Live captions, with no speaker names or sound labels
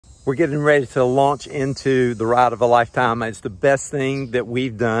We're getting ready to launch into the ride of a lifetime. It's the best thing that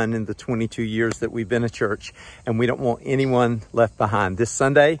we've done in the 22 years that we've been a church, and we don't want anyone left behind. This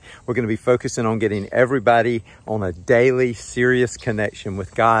Sunday, we're going to be focusing on getting everybody on a daily, serious connection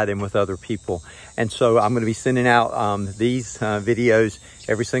with God and with other people. And so I'm going to be sending out these videos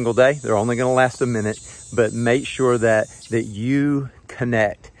every single day. They're only going to last a minute, but make sure that you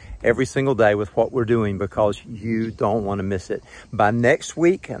connect every single day with what we're doing, because you don't want to miss it. By next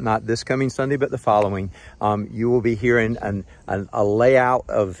week, not this coming Sunday, but the following, you will be hearing a layout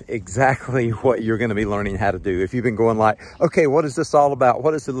of exactly what you're going to be learning how to do. If you've been going like, okay, what is this all about?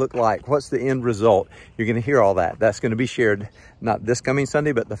 What does it look like? What's the end result? You're going to hear all that. That's going to be shared not this coming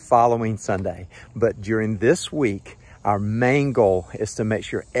Sunday, but the following Sunday. But during this week, our main goal is to make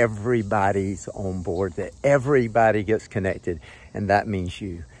sure everybody's on board, that everybody gets connected, and that means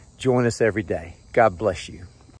you. Join us every day. God bless you.